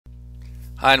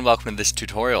Hi and welcome to this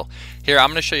tutorial. Here I'm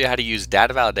going to show you how to use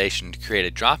data validation to create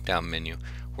a drop-down menu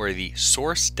where the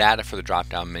source data for the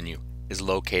drop-down menu is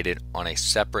located on a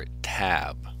separate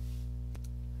tab.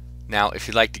 Now if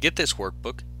you'd like to get this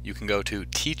workbook, you can go to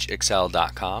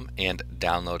teachexcel.com and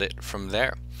download it from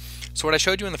there. So what I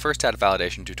showed you in the first data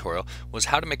validation tutorial was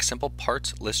how to make a simple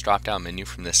parts list drop-down menu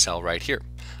from this cell right here.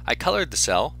 I colored the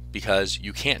cell because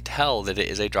you can't tell that it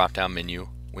is a drop-down menu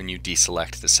when you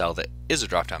deselect the cell that is a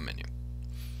drop-down menu.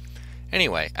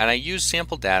 Anyway, and I use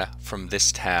sample data from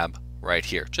this tab right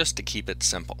here just to keep it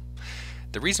simple.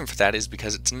 The reason for that is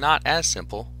because it's not as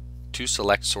simple to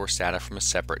select source data from a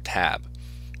separate tab.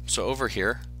 So over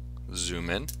here, zoom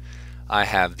in, I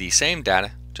have the same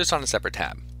data just on a separate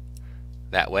tab.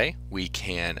 That way we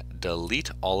can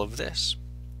delete all of this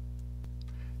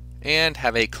and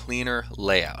have a cleaner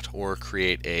layout or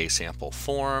create a sample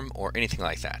form or anything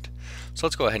like that. So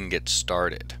let's go ahead and get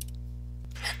started.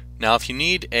 Now if you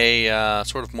need a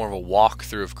sort of more of a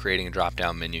walkthrough of creating a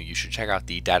drop-down menu, you should check out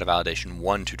the Data Validation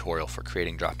 1 tutorial for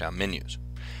creating drop-down menus.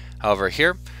 However,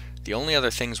 here, the only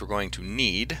other things we're going to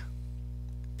need,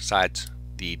 besides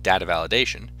the data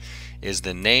validation, is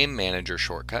the Name Manager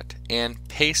shortcut and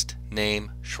Paste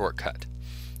Name shortcut.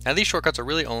 Now these shortcuts are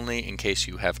really only in case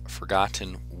you have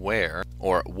forgotten where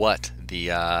or what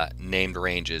the named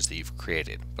range is that you've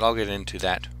created, but I'll get into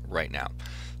that right now.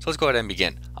 So let's go ahead and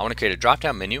begin. I want to create a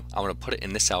drop-down menu. I want to put it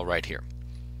in this cell right here.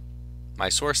 My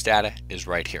source data is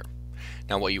right here.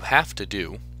 Now what you have to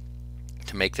do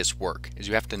to make this work is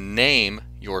you have to name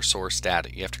your source data.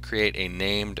 You have to create a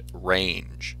named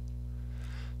range.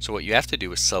 So what you have to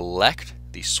do is select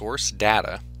the source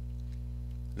data,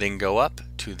 then go up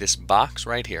to this box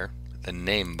right here, the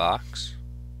name box,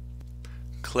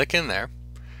 click in there,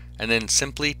 and then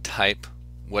simply type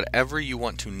whatever you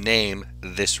want to name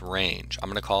this range. I'm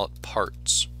going to call it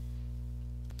parts.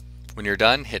 When you're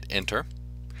done, hit enter,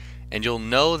 and you'll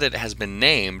know that it has been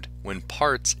named when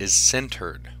parts is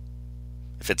centered.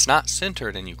 If it's not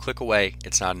centered and you click away,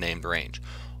 it's not a named range.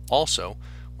 Also,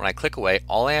 when I click away,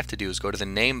 all I have to do is go to the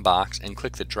name box and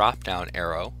click the drop down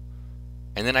arrow,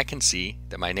 and then I can see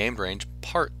that my named range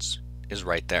parts is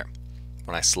right there.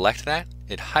 When I select that,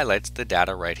 it highlights the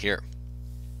data right here.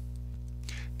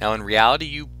 Now in reality,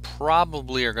 you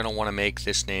probably are going to want to make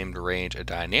this named range a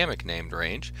dynamic named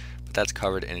range, but that's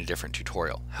covered in a different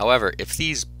tutorial. However, if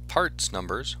these parts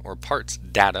numbers or parts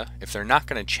data, if they're not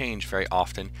going to change very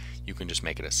often, you can just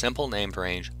make it a simple named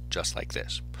range just like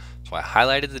this. So I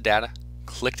highlighted the data,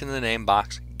 clicked in the name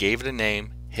box, gave it a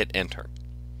name, hit enter.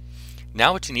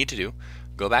 Now what you need to do,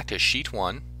 go back to sheet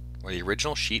 1 or the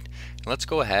original sheet, and let's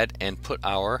go ahead and put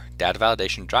our data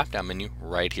validation drop-down menu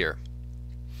right here.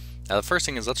 Now the first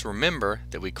thing is, let's remember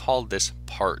that we called this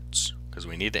parts because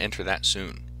we need to enter that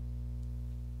soon.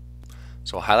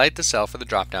 So highlight the cell for the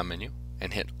drop-down menu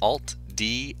and hit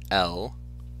Alt-D-L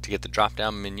to get the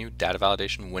drop-down menu data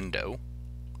validation window.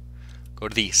 Go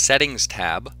to the Settings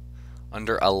tab.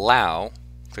 Under Allow,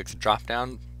 click the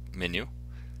drop-down menu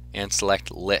and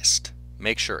select List.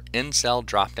 Make sure In Cell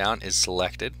drop-down is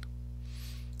selected.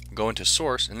 Go into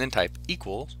Source and then type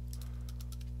equals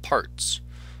parts.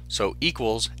 So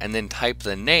equals, and then type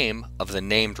the name of the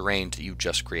named range that you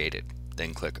just created.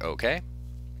 Then click OK.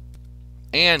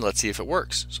 And let's see if it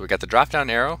works. So we got the drop-down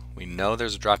arrow. We know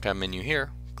there's a drop-down menu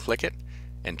here. Click it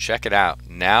and check it out.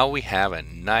 Now we have a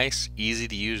nice, easy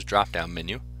to use drop-down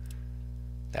menu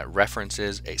that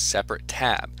references a separate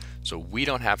tab. So we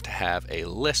don't have to have a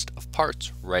list of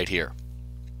parts right here.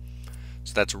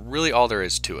 So that's really all there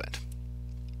is to it.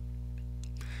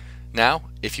 Now,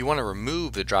 if you want to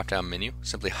remove the drop-down menu,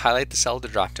 simply highlight the cell of the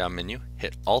drop-down menu,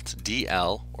 hit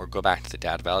Alt-D-L, or go back to the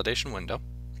data validation window.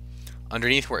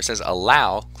 Underneath where it says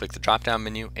Allow, click the drop-down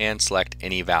menu and select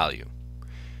any value.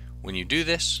 When you do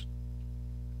this,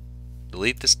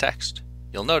 delete this text,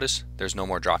 you'll notice there's no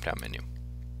more drop-down menu.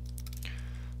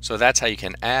 So that's how you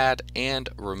can add and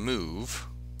remove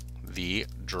the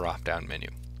drop-down menu.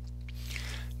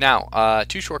 Now,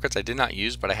 two shortcuts I did not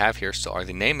use but I have here still are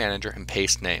the Name Manager and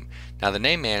Paste Name. Now the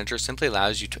Name Manager simply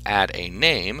allows you to add a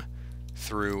name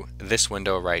through this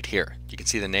window right here. You can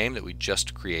see the name that we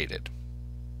just created.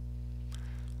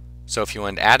 So if you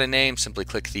want to add a name, simply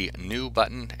click the New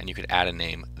button and you could add a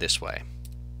name this way.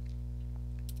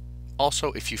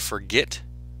 Also, if you forget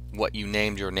what you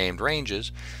named your named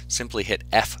ranges, simply hit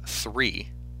F3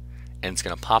 and it's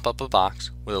going to pop up a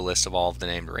box with a list of all of the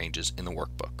named ranges in the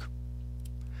workbook.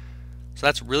 So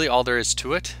that's really all there is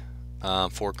to it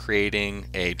for creating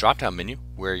a drop-down menu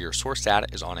where your source data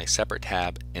is on a separate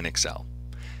tab in Excel.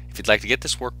 If you'd like to get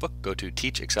this workbook, go to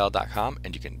teachexcel.com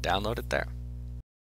and you can download it there.